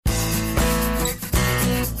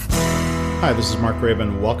Hi, this is Mark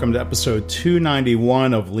Raven. Welcome to episode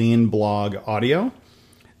 291 of Lean Blog Audio.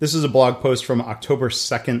 This is a blog post from October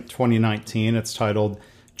 2nd, 2019. It's titled,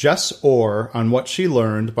 Jess Orr on What She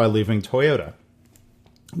Learned by Leaving Toyota.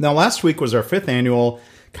 Now, last week was our 5th annual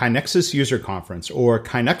KaiNexus User Conference, or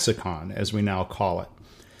KaiNexicon, as we now call it.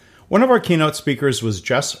 One of our keynote speakers was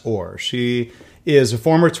Jess Orr. She is a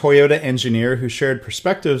former Toyota engineer who shared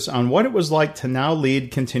perspectives on what it was like to now lead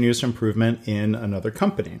continuous improvement in another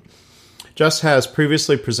company. Jess has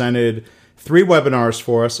previously presented 3 webinars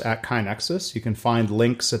for us at KaiNexus. You can find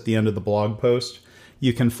links at the end of the blog post.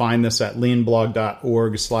 You can find this at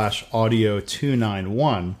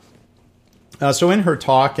leanblog.org/audio291. So in her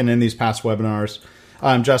talk and in these past webinars,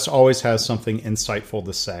 Jess always has something insightful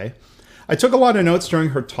to say. I took a lot of notes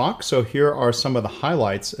during her talk, so here are some of the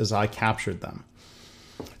highlights as I captured them.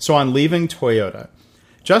 So on leaving Toyota,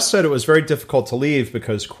 Jess said it was very difficult to leave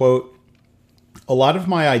because, quote, a lot of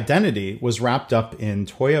my identity was wrapped up in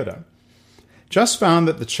Toyota. Jess found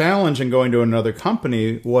that the challenge in going to another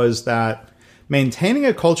company was that maintaining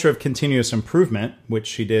a culture of continuous improvement, which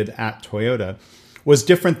she did at Toyota, was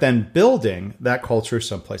different than building that culture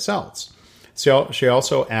someplace else. So she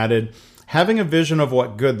also added, having a vision of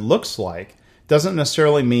what good looks like doesn't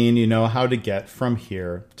necessarily mean you know how to get from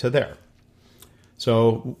here to there.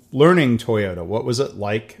 So learning Toyota, what was it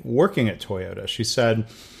like working at Toyota? She said,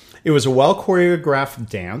 it was a well-choreographed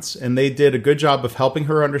dance, and they did a good job of helping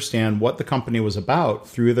her understand what the company was about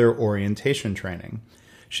through their orientation training.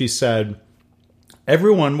 She said,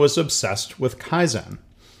 everyone was obsessed with Kaizen.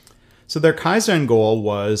 So their Kaizen goal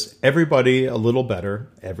was everybody a little better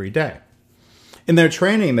every day. In their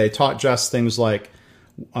training, they taught Jess things like,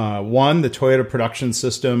 1, the Toyota production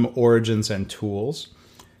system, origins, and tools.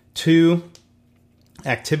 2,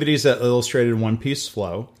 activities that illustrated one-piece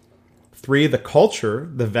flow. 3, the culture,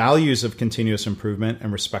 the values of continuous improvement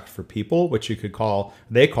and respect for people, which they call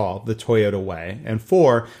the Toyota way. And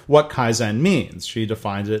 4, what Kaizen means. She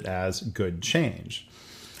defines it as good change.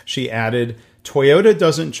 She added, Toyota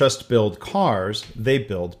doesn't just build cars, they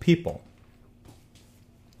build people.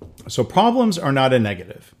 So problems are not a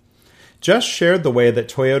negative. Jess shared the way that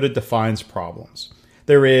Toyota defines problems.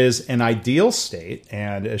 There is an ideal state,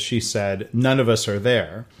 and as she said, none of us are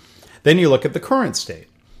there. Then you look at the current state.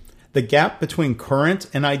 The gap between current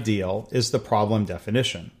and ideal is the problem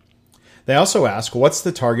definition. They also ask, what's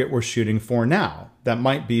the target we're shooting for now that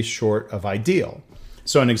might be short of ideal?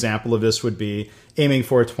 So an example of this would be aiming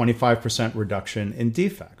for a 25% reduction in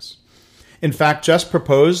defects. In fact, Jess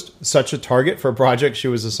proposed such a target for a project she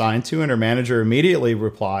was assigned to, and her manager immediately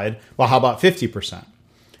replied, well, how about 50%?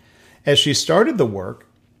 As she started the work,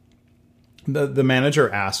 the manager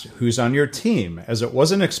asked, who's on your team, as it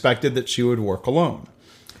wasn't expected that she would work alone.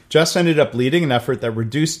 Jess ended up leading an effort that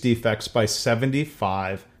reduced defects by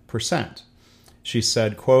 75%. She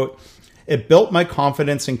said, quote, it built my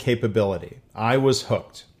confidence and capability. I was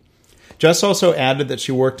hooked. Jess also added that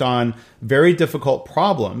she worked on very difficult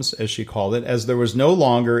problems, as she called it, as there was no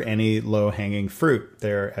longer any low-hanging fruit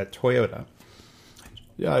there at Toyota.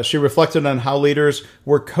 She reflected on how leaders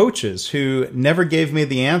were coaches who never gave me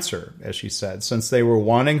the answer, as she said, since they were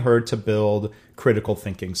wanting her to build critical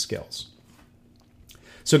thinking skills.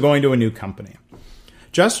 So going to a new company.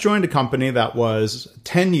 Jess joined a company that was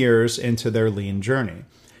 10 years into their lean journey.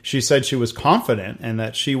 She said she was confident and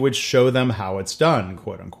that she would show them how it's done,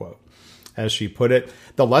 quote unquote. As she put it,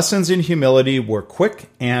 the lessons in humility were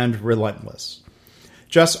quick and relentless.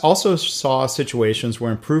 Jess also saw situations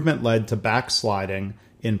where improvement led to backsliding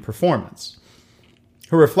in performance.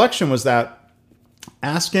 Her reflection was that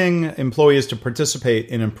asking employees to participate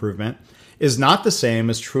in improvement is not the same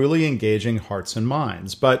as truly engaging hearts and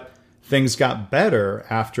minds, but things got better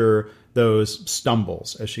after those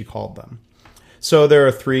stumbles, as she called them. So there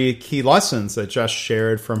are 3 key lessons that Jess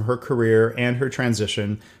shared from her career and her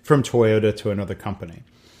transition from Toyota to another company.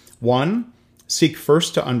 1, seek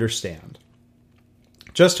first to understand.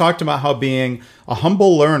 Jess talked about how being a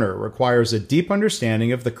humble learner requires a deep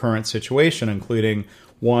understanding of the current situation, including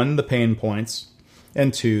 1, the pain points,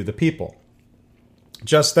 and 2, the people.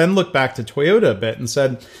 Jess then looked back to Toyota a bit and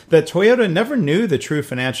said that Toyota never knew the true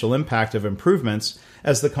financial impact of improvements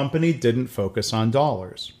as the company didn't focus on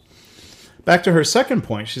dollars. Back to her second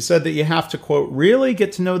point, she said that you have to, quote, really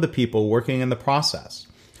get to know the people working in the process,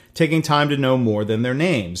 taking time to know more than their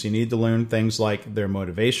names. You need to learn things like their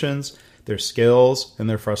motivations, their skills, and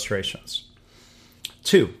their frustrations.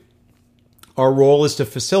 2, our role is to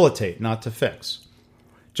facilitate, not to fix.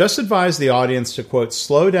 Just advise the audience to, quote,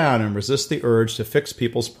 slow down and resist the urge to fix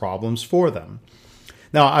people's problems for them.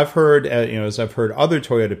 Now, I've heard, as I've heard other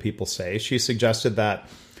Toyota people say, she suggested that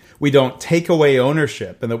we don't take away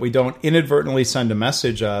ownership, and that we don't inadvertently send a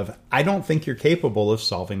message of, I don't think you're capable of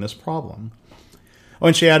solving this problem. Oh,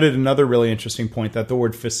 and she added another really interesting point, that the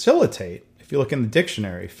word facilitate, if you look in the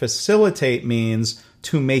dictionary, facilitate means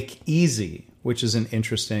to make easy, which is an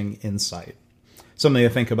interesting insight. Something to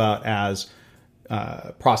think about as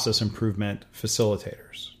process improvement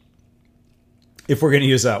facilitators. If we're going to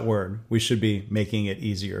use that word, we should be making it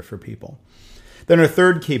easier for people. Then our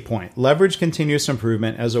third key point, leverage continuous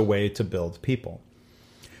improvement as a way to build people.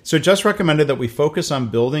 So Jess recommended that we focus on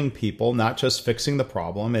building people, not just fixing the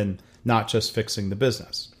problem and not just fixing the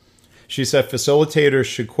business. She said facilitators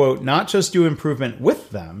should, quote, not just do improvement with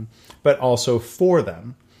them, but also for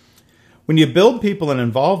them. When you build people and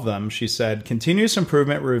involve them, she said, continuous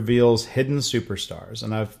improvement reveals hidden superstars.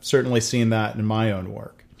 And I've certainly seen that in my own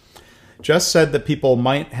work. Jess said that people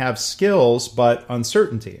might have skills, but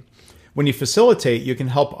uncertainty. When you facilitate, you can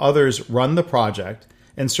help others run the project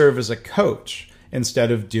and serve as a coach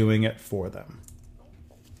instead of doing it for them.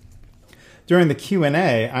 During the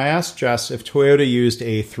Q&A, I asked Jess if Toyota used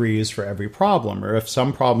A3s for every problem, or if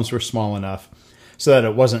some problems were small enough so that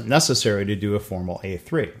it wasn't necessary to do a formal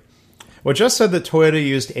A3. Well, Jess said that Toyota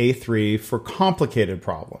used A3 for complicated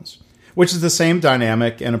problems, which is the same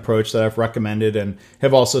dynamic and approach that I've recommended and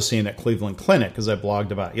have also seen at Cleveland Clinic, as I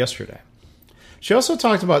blogged about yesterday. She also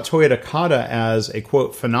talked about Toyota Kata as a,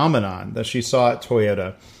 quote, phenomenon that she saw at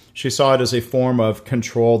Toyota. She saw it as a form of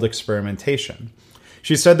controlled experimentation.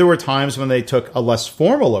 She said there were times when they took a less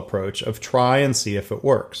formal approach of try and see if it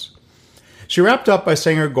works. She wrapped up by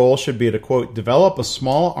saying her goal should be to, quote, develop a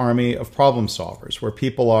small army of problem solvers where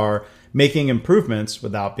people are making improvements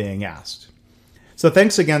without being asked. So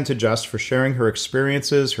thanks again to Jess for sharing her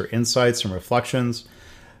experiences, her insights, and reflections.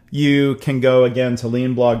 You can go again to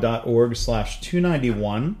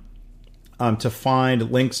leanblog.org/291 to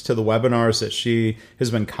find links to the webinars that she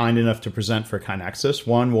has been kind enough to present for KaiNexus.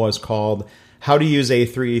 One was called How to Use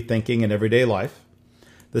A3 Thinking in Everyday Life.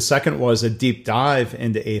 The second was a deep dive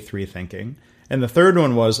into A3 thinking. And the third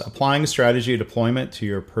one was applying strategy deployment to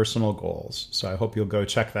your personal goals. So I hope you'll go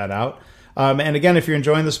check that out. And again, if you're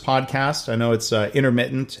enjoying this podcast, I know it's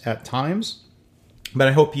intermittent at times, but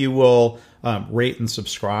I hope you will rate and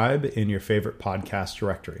subscribe in your favorite podcast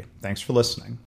directory. Thanks for listening.